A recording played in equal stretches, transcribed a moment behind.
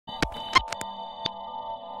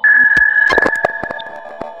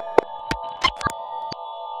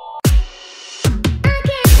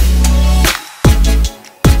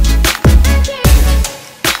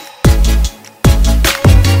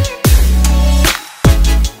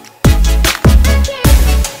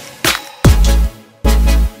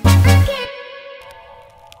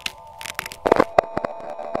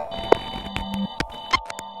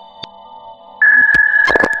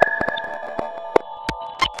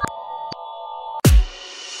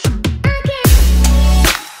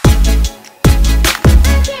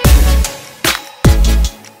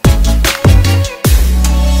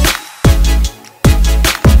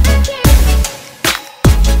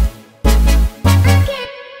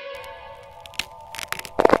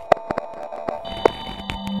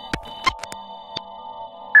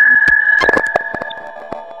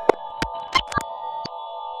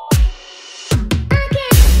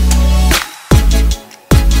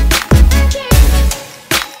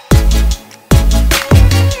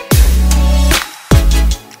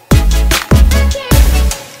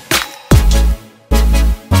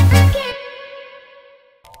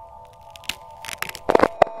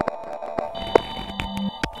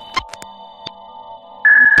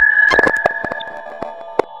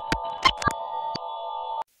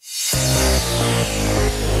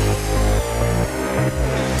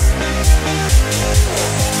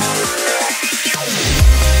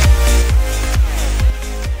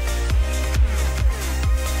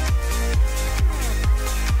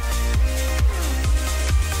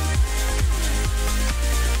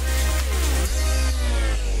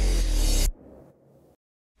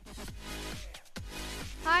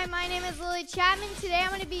my name is Lily Chapman. Today I'm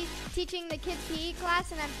going to be teaching the kids PE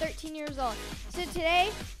class and I'm 13 years old.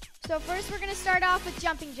 So first we're going to start off with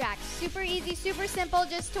jumping jacks. Super easy, super simple,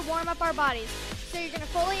 just to warm up our bodies. So you're going to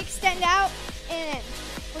fully extend out and in.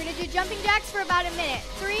 We're going to do jumping jacks for about a minute.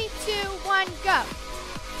 3, 2, 1, go.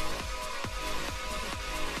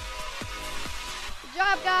 Good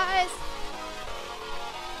job, guys.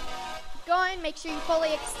 Keep going, make sure you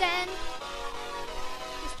fully extend,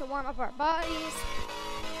 just to warm up our bodies.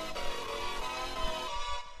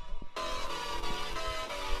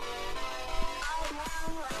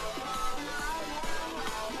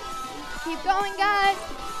 Keep going, guys.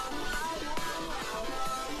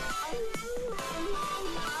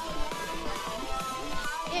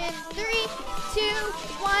 In 3, 2,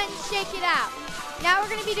 1, shake it out. Now we're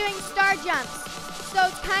going to be doing star jumps. So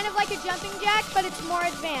it's kind of like a jumping jack, but it's more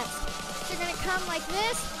advanced. So you're going to come like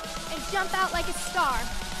this and jump out like a star.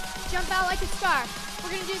 Jump out like a star.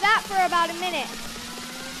 We're going to do that for about a minute.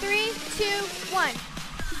 3, 2, 1.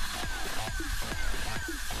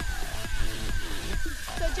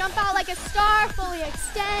 So jump out like a star, fully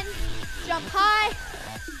extend, jump high.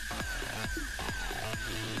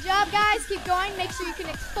 Good job, guys. Keep going. Make sure you can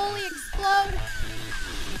fully explode.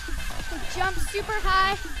 So jump super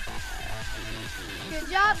high.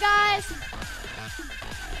 Good job, guys.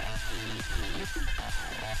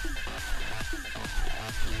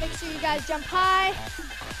 Make sure you guys jump high.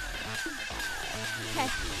 Okay.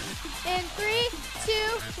 In 3,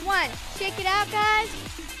 2, 1. Shake it out, guys.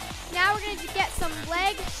 Now we're going to get some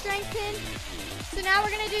leg strengthened. So now we're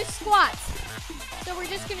going to do squats. So we're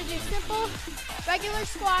just going to do simple, regular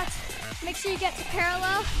squats. Make sure you get to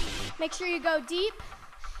parallel. Make sure you go deep.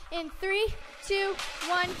 In 3, 2,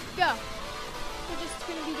 1, go. We're just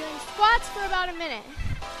going to be doing squats for about a minute.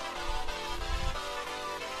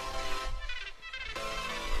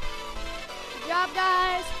 Good job,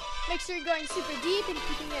 guys. Make sure you're going super deep and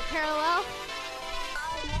keeping it parallel.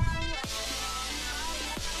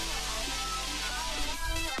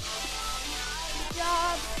 Good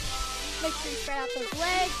job. Make sure you spread out those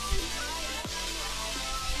legs.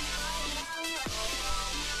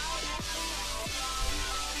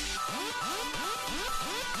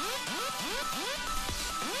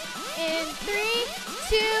 In 3,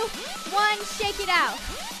 2, 1, shake it out.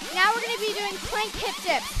 Now we're going to be doing plank hip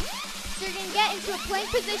dips. So you're going to get into a plank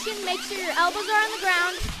position, make sure your elbows are on the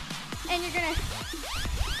ground, and you're going to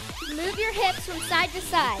move your hips from side to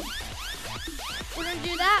side. We're going to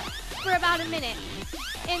do that for about a minute.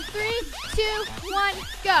 In 3, 2, 1,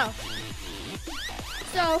 go.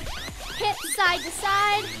 So hips side to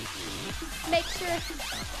side. Make sure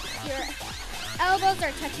your elbows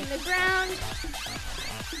are touching the ground.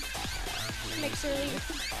 Make sure you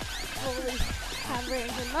fully have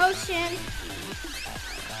range of motion.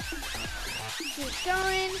 Keep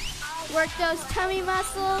going. Work those tummy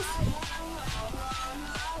muscles.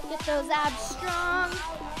 Get those abs strong.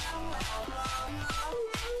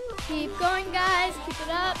 Keep going, guys. Keep it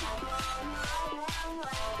up.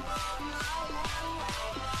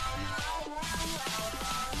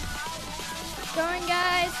 Keep going,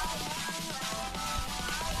 guys.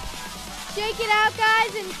 Shake it out,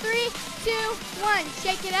 guys. In 3, 2, 1.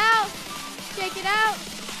 Shake it out. Shake it out.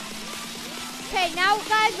 Okay, now,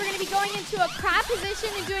 guys, we're going to be going into a crab position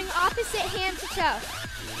and doing opposite hand to toe.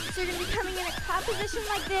 So you're going to be coming in a crab position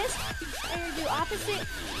like this, and you're going to do opposite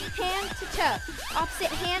hand to toe.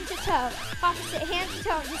 Opposite hand to toe. Opposite hand to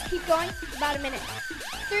toe. Just keep going for about a minute.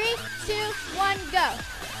 3, 2, 1, go.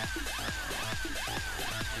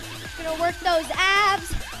 Going to work those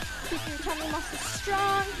abs. Keep your tummy muscles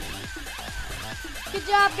strong. Good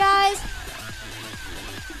job, guys.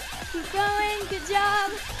 Keep going. Good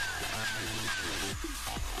job.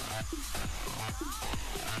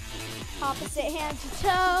 Opposite hand to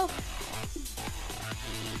toe.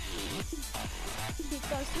 Keep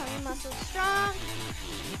those tummy muscles strong.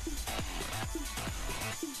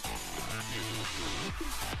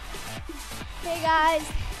 Okay, guys,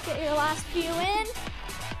 get your last few in.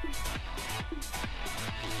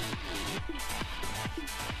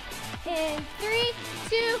 In 3,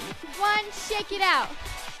 2, 1, shake it out.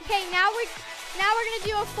 Okay, now we're gonna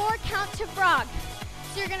do a 4 count to frog.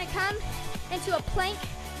 So you're gonna come into a plank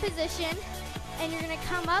position and you're gonna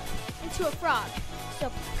come up into a frog.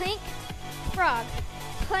 So plank, frog,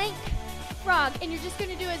 plank, frog, and you're just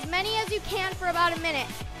gonna do as many as you can for about a minute.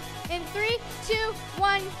 In 3, 2,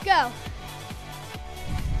 1, go.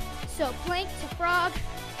 So plank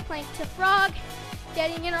to frog,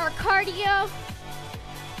 getting in our cardio.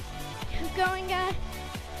 Keep going, guys.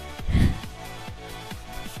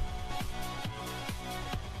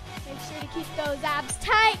 Make sure to keep those abs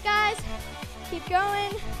tight, guys. Keep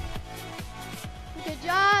going. Good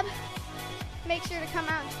job. Make sure to come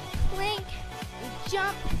out plank and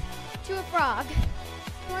jump to a frog.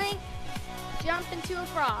 Plank, jump into a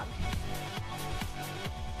frog.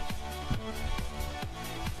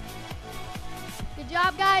 Good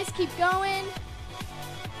job, guys. Keep going.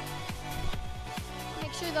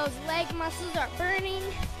 Make sure those leg muscles are burning.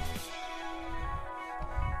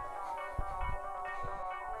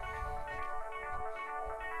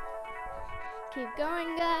 Keep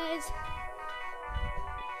going, guys.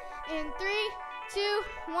 In 3, 2,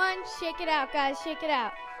 1, shake it out, guys, shake it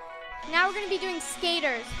out. Now we're gonna be doing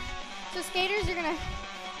skaters. So skaters, you're gonna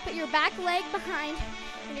put your back leg behind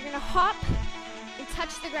and you're gonna hop and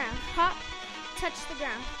touch the ground. Hop, touch the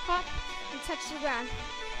ground, hop and touch the ground.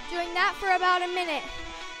 Doing that for about a minute.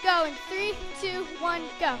 Go in 3, 2, 1,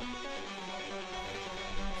 go.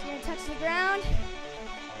 So you're gonna touch the ground,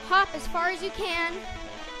 hop as far as you can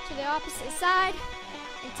to the opposite side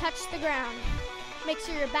and touch the ground. Make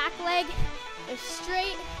sure your back leg is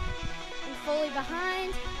straight and fully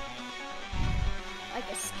behind, like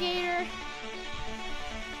a skater.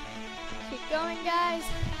 Keep going, guys.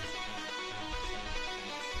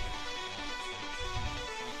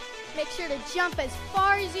 Make sure to jump as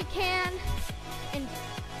far as you can and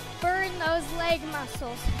burn those leg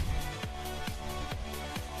muscles.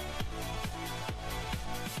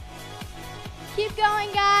 Keep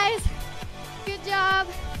going, guys. Good job.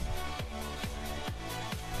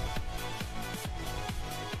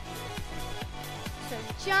 So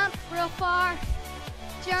jump real far,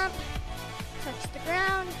 jump, touch the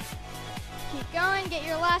ground. Keep going, get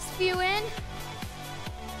your last few in.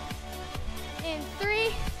 In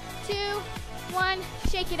 3, 2, 1,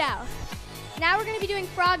 shake it out. Now we're gonna be doing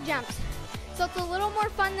frog jumps. So it's a little more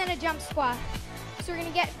fun than a jump squat. So we're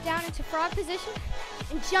gonna get down into frog position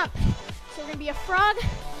and jump. So we're gonna be a frog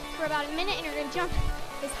for about a minute and you're gonna jump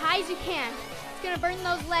as high as you can. It's gonna burn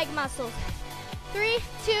those leg muscles. 3,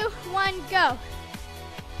 2, 1, go.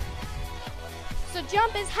 So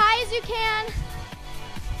jump as high as you can.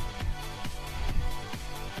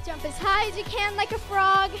 Jump as high as you can like a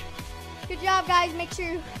frog. Good job, guys. Make sure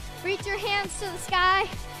you reach your hands to the sky.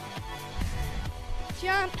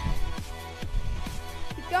 Jump.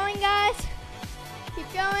 Keep going, guys.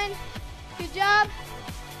 Keep going. Good job.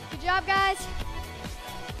 Good job, guys.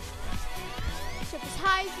 Jump as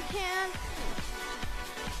high as you can.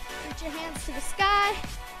 Reach your hands to the sky.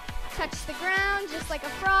 Touch the ground just like a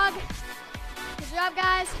frog. Good job,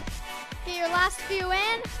 guys. Get your last few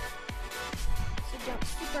in. So jump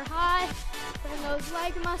super high. Burn those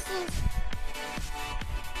leg muscles.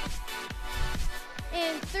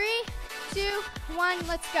 In 3, 2, 1,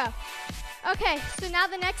 let's go. Okay, so now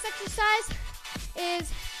the next exercise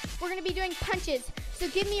is we're gonna be doing punches. So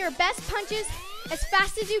give me your best punches as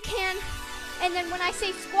fast as you can. And then when I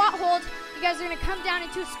say squat hold, you guys are gonna come down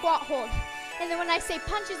into a squat hold. And then when I say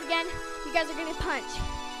punches again, you guys are gonna punch.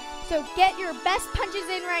 So get your best punches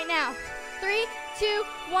in right now. 3, 2,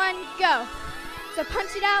 1, go. So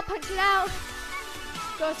punch it out, punch it out.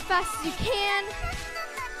 Go as fast as you can.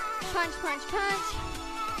 Punch, punch, punch.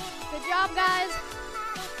 Good job, guys.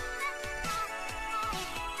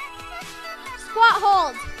 Squat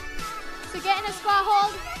hold. So get in a squat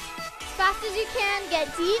hold as fast as you can.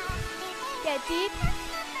 Get deep,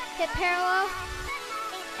 get parallel.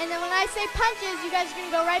 And then when I say punches, you guys are gonna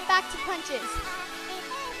go right back to punches.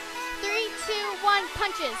 3, 2, 1,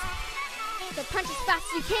 punches. So punch as fast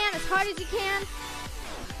as you can, as hard as you can.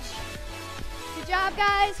 Good job,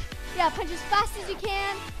 guys. Yeah, punch as fast as you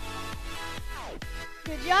can.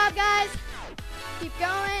 Good job, guys. Keep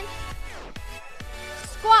going.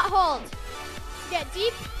 Squat hold. Get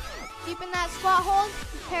deep in that squat hold,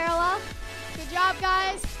 parallel. Good job,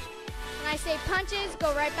 guys. When I say punches,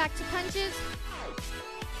 go right back to punches.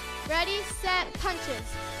 Ready, set, punches.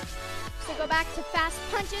 So go back to fast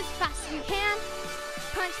punches, fast as you can.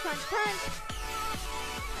 Punch, punch, punch.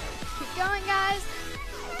 Keep going, guys.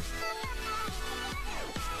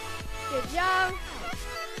 Good job.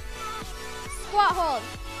 Squat hold.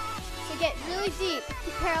 So get really deep,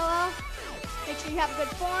 keep parallel. Make sure you have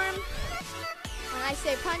good form. When I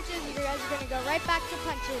say punches, you guys are gonna go right back to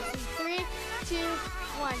punches. In 3, 2,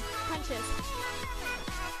 1, punches.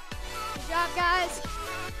 Good job, guys.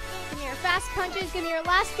 Give me your fast punches, give me your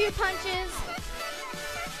last few punches.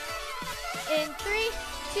 In 3,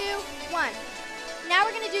 2, 1. Now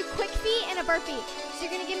we're gonna do quick feet and a burpee. So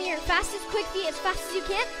you're gonna give me your fastest quick feet as fast as you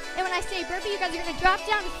can. And when I say burpee, you guys are gonna drop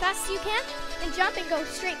down as fast as you can and jump and go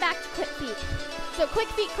straight back to quick feet. So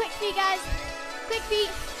quick feet, guys. Quick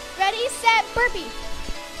feet. Ready, set, burpee.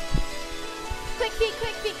 Quick feet,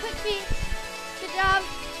 quick feet, quick feet. Good job.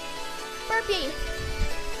 burpee.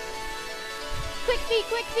 Quick feet,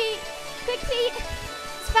 quick feet, quick feet.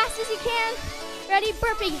 As fast as you can. Ready,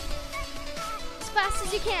 burpee. As fast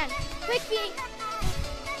as you can. Quick feet.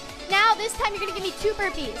 Now this time you're gonna give me 2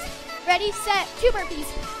 burpees. Ready, set, 2 burpees.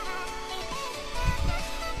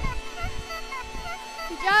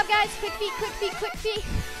 Good job, guys. Quick feet, quick feet, quick feet.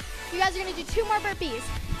 You guys are gonna do 2 more burpees.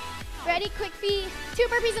 Ready, quick feet, 2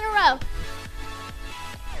 burpees in a row.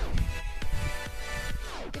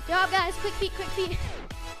 Good job, guys. Quick feet, quick feet.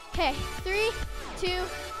 Okay, 3, 2,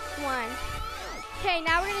 1. Okay,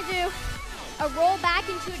 now we're gonna do a roll back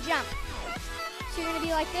into a jump. So you're gonna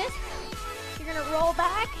be like this. You're gonna roll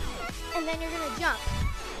back, and then you're gonna jump.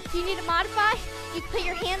 If you need to modify, you can put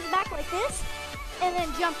your hands back like this, and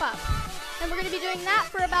then jump up. And we're gonna be doing that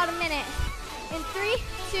for about a minute. In 3,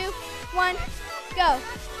 2, 1, go.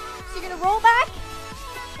 So you're gonna roll back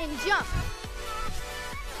and jump.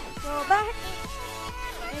 Roll back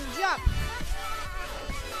and jump.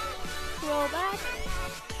 Roll back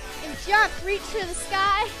and jump. Reach to the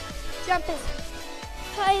sky. Jump as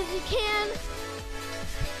high as you can.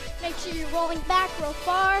 Make sure you're rolling back real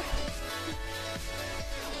far.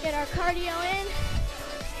 Get our cardio in.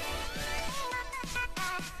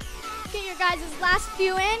 Get your guys' last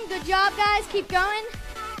few in. Good job, guys. Keep going.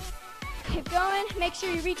 Keep going. Make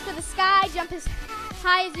sure you reach for the sky. Jump as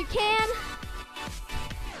high as you can.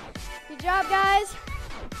 Good job, guys.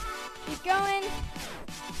 Keep going.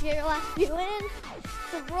 Get your last few in.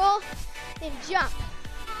 So roll and jump.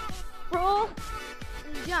 Roll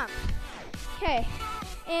and jump. Okay.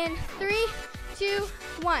 In 3, 2,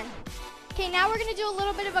 1. Okay, now we're gonna do a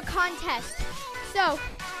little bit of a contest. So,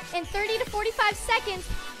 in 30 to 45 seconds,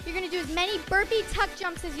 you're gonna do as many burpee tuck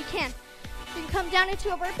jumps as you can. You can come down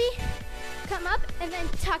into a burpee, come up, and then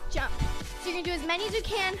tuck jump. So you're gonna do as many as you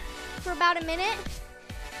can for about a minute.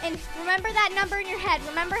 And remember that number in your head.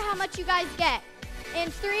 Remember how much you guys get. In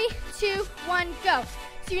 3, 2, 1, go.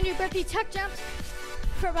 So you're gonna do burpee tuck jumps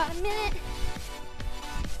for about a minute.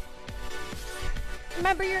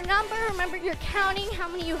 Remember your number, remember you're counting how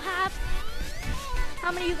many you have, how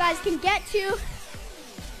many you guys can get to.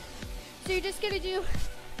 So you're just gonna do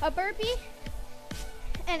a burpee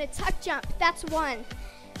and a tuck jump, that's 1.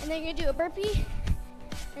 And then you're gonna do a burpee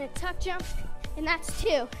and a tuck jump, and that's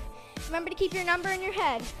 2. Remember to keep your number in your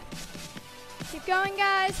head. Keep going,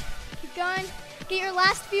 guys, keep going. Get your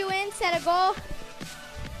last few in, set a goal.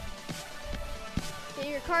 Get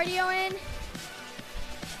your cardio in.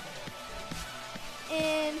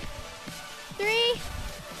 In 3,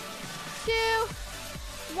 2,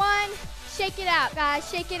 1, shake it out, guys,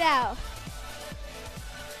 shake it out.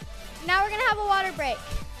 Now we're gonna have a water break.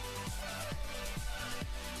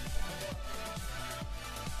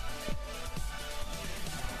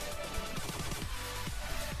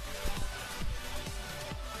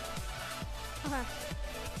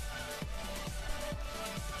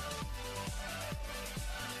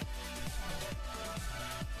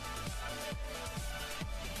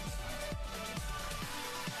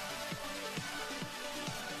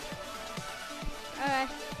 Alright,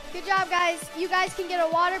 good job, guys. You guys can get a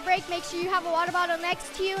water break. Make sure you have a water bottle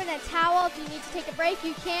next to you and a towel. If you need to take a break,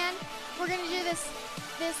 you can. We're gonna do this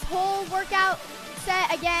whole workout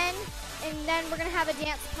set again, and then we're gonna have a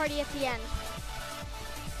dance party at the end.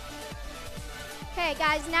 Okay,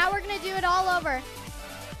 guys, now we're gonna do it all over.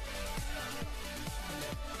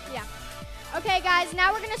 Yeah. Okay, guys,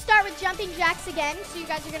 now we're gonna start with jumping jacks again. So you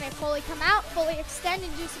guys are gonna fully come out, fully extend,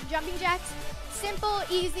 and do some jumping jacks. Simple,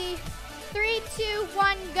 easy. 3, 2,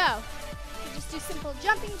 1, go. So just do simple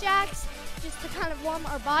jumping jacks, just to kind of warm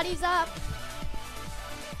our bodies up.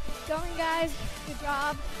 Going, guys, good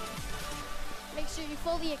job. Make sure you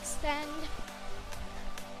fully extend.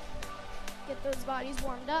 Get those bodies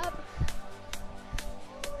warmed up.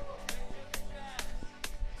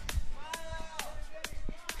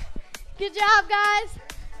 Good job, guys.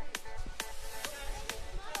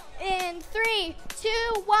 In 3,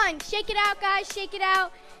 2, 1, shake it out, guys, shake it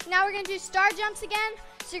out. Now we're gonna do star jumps again.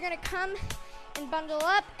 So you're gonna come and bundle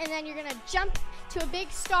up, and then you're gonna jump to a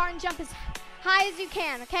big star and jump as high as you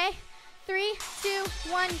can, okay? 3, 2,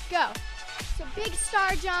 1, go. So big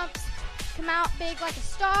star jumps, come out big like a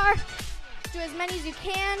star. Do as many as you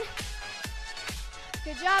can.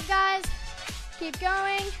 Good job, guys. Keep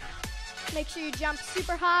going. Make sure you jump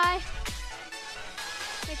super high.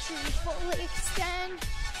 Make sure you fully extend.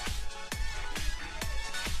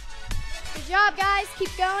 Good job, guys.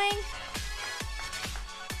 Keep going.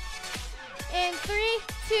 In 3,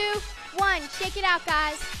 2, 1. Shake it out,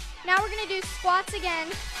 guys. Now we're going to do squats again.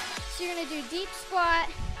 So you're going to do deep squat.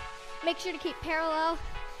 Make sure to keep parallel.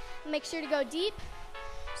 Make sure to go deep.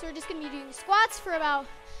 So we're just going to be doing squats for about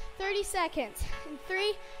 30 seconds. In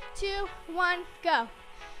 3, 2, 1, go.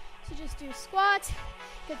 So just do squats,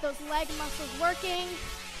 get those leg muscles working,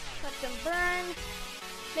 let them burn.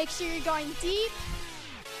 Make sure you're going deep.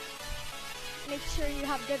 Make sure you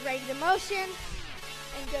have good range of motion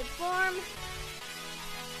and good form.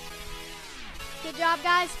 Good job,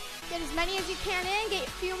 guys. Get as many as you can in, get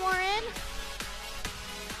a few more in.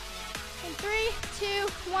 In 3,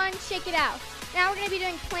 2, 1, shake it out. Now we're gonna be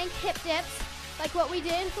doing plank hip dips, like what we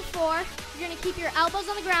did before. You're gonna keep your elbows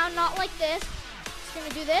on the ground, not like this. Just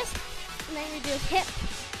gonna do this, and then you're gonna do hip,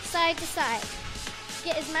 side to side.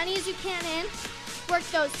 Get as many as you can in. Work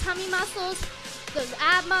those tummy muscles, those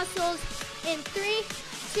ab muscles. In 3,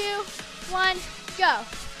 2, 1, go.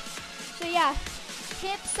 So yeah,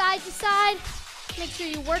 hip, side to side. Make sure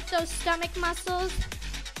you work those stomach muscles.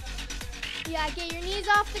 Yeah, get your knees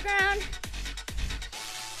off the ground.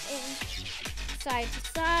 In side to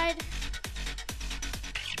side.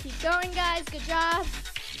 Keep going, guys. Good job.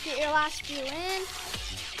 Get your last few in.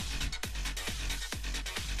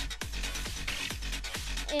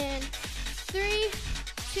 In 3,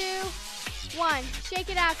 2, 1. Shake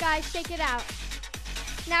it out, guys. Shake it out.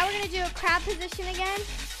 Now we're going to do a crab position again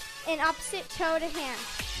in opposite toe to hand.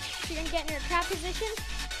 So you're going to get in your crab position,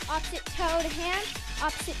 opposite toe to hand,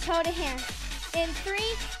 opposite toe to hand. In 3,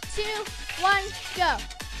 2, 1, go.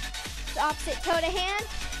 So opposite toe to hand.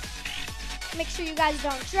 Make sure you guys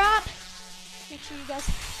don't drop. Make sure you guys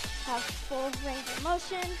have full range of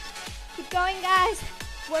motion. Keep going, guys.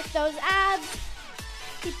 Work those abs.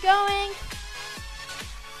 Keep going.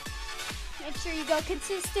 Make sure you go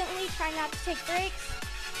consistently. Try not to take breaks.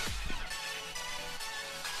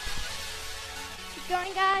 Keep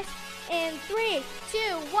going, guys. In 3, 2,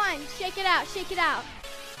 1, shake it out, shake it out.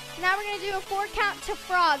 Now we're gonna do a 4 count to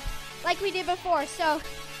frog, like we did before. So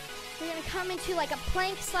we're gonna come into like a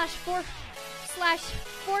plank slash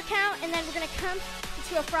four count, and then we're gonna come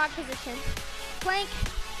into a frog position. Plank,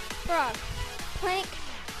 frog, plank,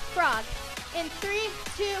 frog. In 3,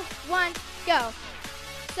 2, 1, go.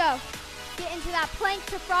 So get into that plank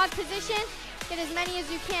to frog position. Get as many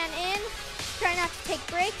as you can in. Try not to take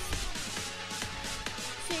breaks.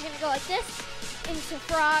 So you're gonna go like this, into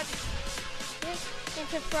frog,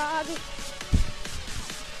 into frog.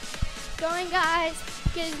 Going, guys.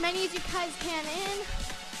 Get as many as you guys can in.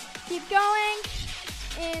 Keep going.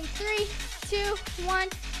 In 3, 2, 1,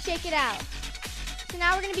 shake it out. So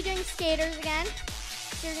now we're gonna be doing skaters again.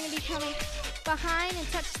 So you're gonna be coming behind and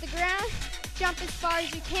touch the ground. Jump as far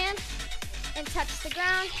as you can and touch the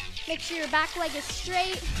ground. Make sure your back leg is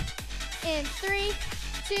straight. In 3,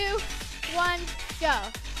 2, 1, go.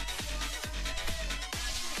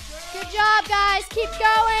 Good job, guys. Keep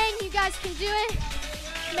going. You guys can do it.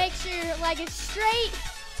 Make sure your leg is straight.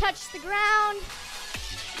 Touch the ground.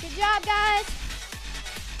 Good job, guys.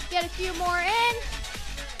 Get a few more in.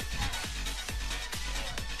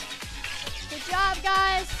 Good job,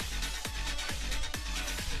 guys.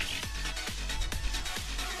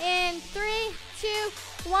 In 3, 2,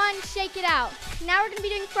 1, shake it out. Now we're gonna be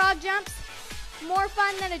doing frog jumps. More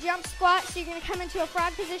fun than a jump squat. So you're gonna come into a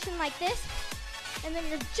frog position like this, and then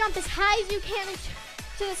you're gonna jump as high as you can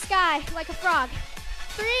to the sky like a frog.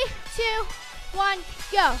 3, 2, 1,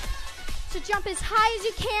 go. So jump as high as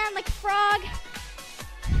you can like a frog.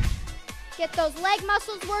 Get those leg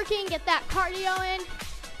muscles working, get that cardio in.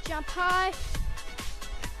 Jump high.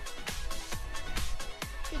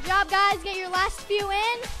 Good job, guys. Get your last few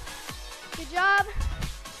in. Good job.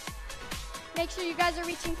 Make sure you guys are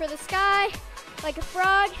reaching for the sky like a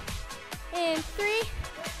frog. In 3,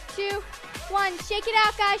 2, 1. Shake it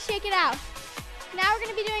out, guys. Shake it out. Now we're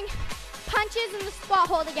going to be doing punches in the squat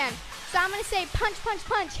hold again. So I'm going to say punch, punch,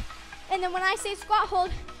 punch. And then when I say squat hold,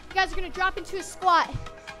 you guys are going to drop into a squat.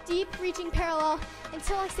 Deep, reaching parallel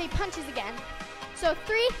until I say punches again. So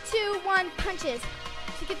 3, 2, 1, punches.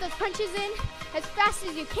 So get those punches in as fast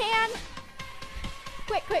as you can.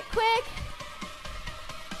 Quick, quick, quick.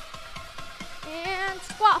 And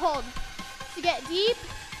squat hold. So get deep,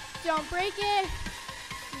 don't break it.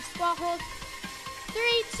 And squat hold.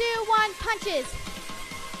 3, 2, 1, punches.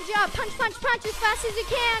 Good job, punch, punch, punch as fast as you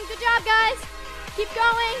can. Good job, guys. Keep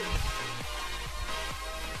going.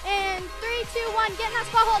 And 3, 2, 1, get in that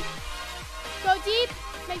squat hold. Go deep,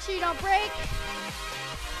 make sure you don't break.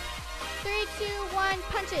 3, 2, 1,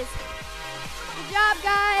 punches. Good job,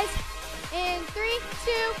 guys. In 3,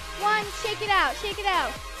 2, 1, shake it out, shake it out.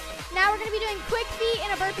 Now we're gonna be doing quick feet and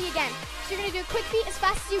a burpee again. So you're gonna do a quick feet as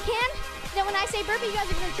fast as you can. Then when I say burpee, you guys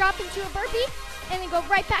are gonna drop into a burpee and then go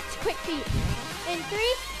right back to quick feet. In 3,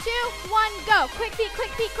 2, 1, go. Quick feet, quick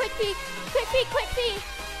feet, quick feet, quick feet, quick feet.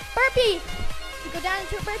 Burpee. You go down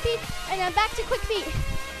into a burpee and then back to quick feet.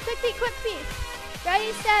 Quick feet, quick feet.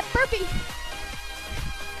 Ready, set, burpee.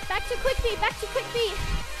 Back to quick feet, back to quick feet.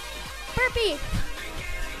 Burpee.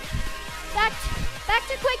 Back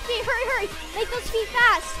to quick feet, hurry, hurry. Make those feet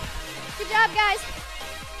fast. Good job, guys.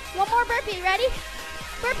 One more burpee, ready?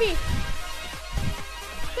 Burpee.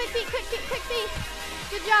 Quick feet, quick feet, quick feet.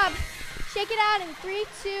 Good job. Shake it out in 3,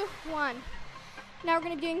 2, 1. Now we're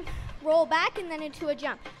gonna be doing roll back and then into a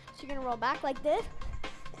jump. So you're gonna roll back like this,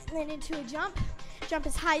 and then into a jump. Jump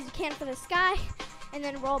as high as you can for the sky, and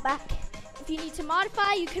then roll back. If you need to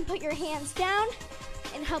modify, you can put your hands down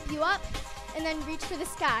and help you up, and then reach for the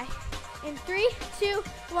sky. In 3, 2,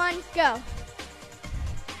 1, go.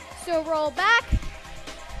 So roll back,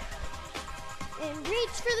 and reach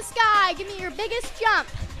for the sky. Give me your biggest jump.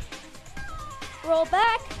 Roll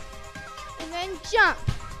back, and then jump.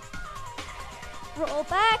 Roll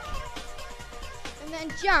back, and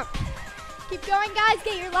then jump. Keep going, guys.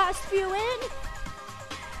 Get your last few in.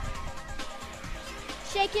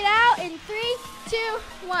 Shake it out in 3, 2,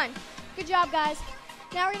 1. Good job, guys.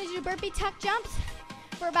 Now we're gonna do burpee tuck jumps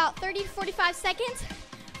for about 30 to 45 seconds.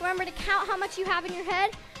 Remember to count how much you have in your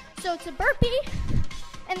head. So it's a burpee,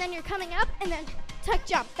 and then you're coming up, and then tuck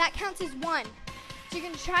jump. That counts as 1. So you're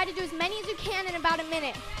gonna try to do as many as you can in about a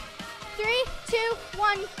minute. 3, 2,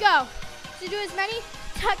 1, go. So do as many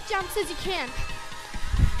tuck jumps as you can.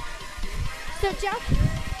 So jump.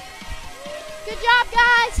 Good job,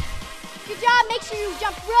 guys. Good job. Make sure you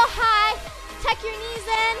jump real high. Tuck your knees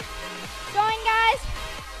in. Going, guys.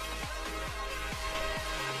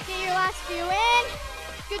 Get your last few in.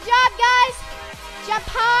 Good job, guys. Jump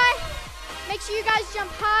high. Make sure you guys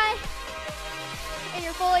jump high. And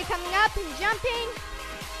you're fully coming up and jumping.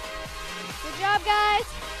 Good job, guys.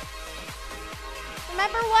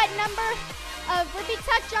 Remember what number of burpee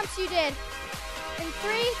tuck jumps you did. In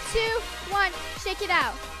 3, 2, 1, shake it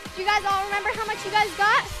out. Do you guys all remember how much you guys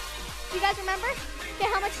got? Do you guys remember? Okay,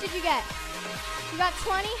 how much did you get? You got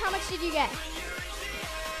 20, how much did you get?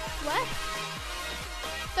 What?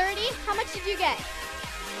 30, how much did you get?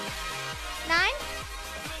 9?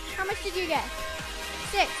 How much did you get?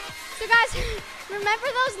 6. So guys, remember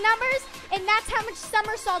those numbers, and that's how much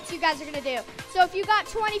somersaults you guys are gonna do. So if you got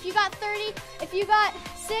 20, if you got 30, if you got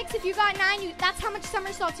 6, if you got 9, that's how much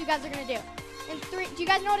somersaults you guys are gonna do. And 3, do you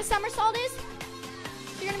guys know what a somersault is?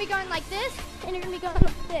 So you're gonna be going like this, and you're gonna be going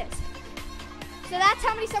like this. So that's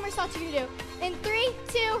how many somersaults you're gonna do. In 3,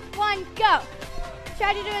 2, 1, go.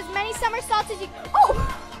 Try to do as many somersaults as you,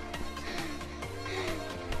 oh!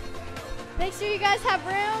 Make sure you guys have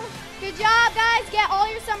room. Good job, guys. Get all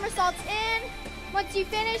your somersaults in. Once you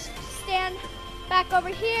finish, stand back over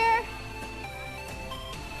here.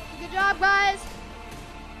 Good job, guys.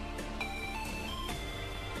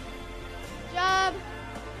 Good job.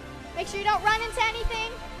 Make sure you don't run into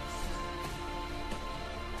anything.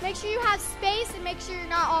 Make sure you have space and make sure you're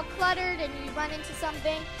not all cluttered and you run into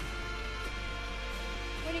something.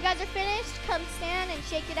 When you guys are finished, come stand and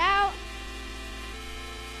shake it out.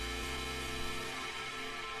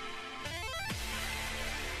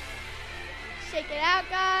 Shake it out,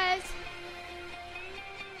 guys.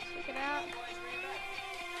 Shake it out.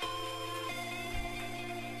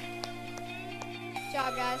 Good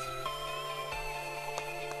job, guys.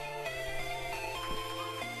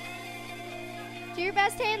 Do your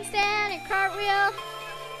best handstand and cartwheel.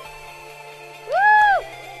 Woo!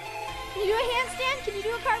 Can you do a handstand? Can you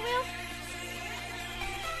do a cartwheel?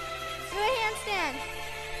 Do a handstand.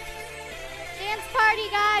 Dance party,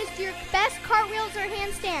 guys. Do your best cartwheels or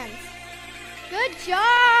handstands. Good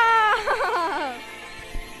job!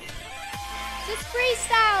 Just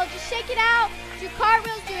freestyle, just shake it out. Do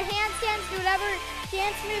cartwheels, do handstands, do whatever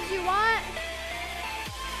dance moves you want.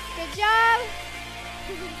 Good job.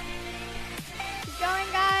 Keep going,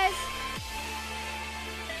 guys.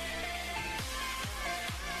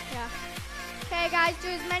 Yeah. Okay, guys, do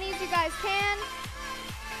as many as you guys can.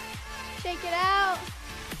 Shake it out.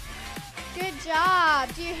 Good job.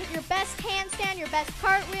 Do your best handstand, your best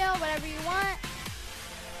cartwheel, whatever you want.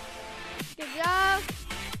 Good job.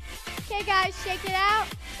 Okay, guys, shake it out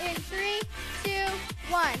in 3, 2,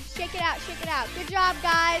 1. Shake it out, shake it out. Good job,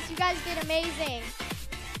 guys. You guys did amazing.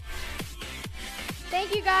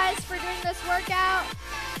 Thank you, guys, for doing this workout.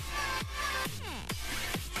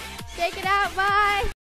 Shake it out. Bye.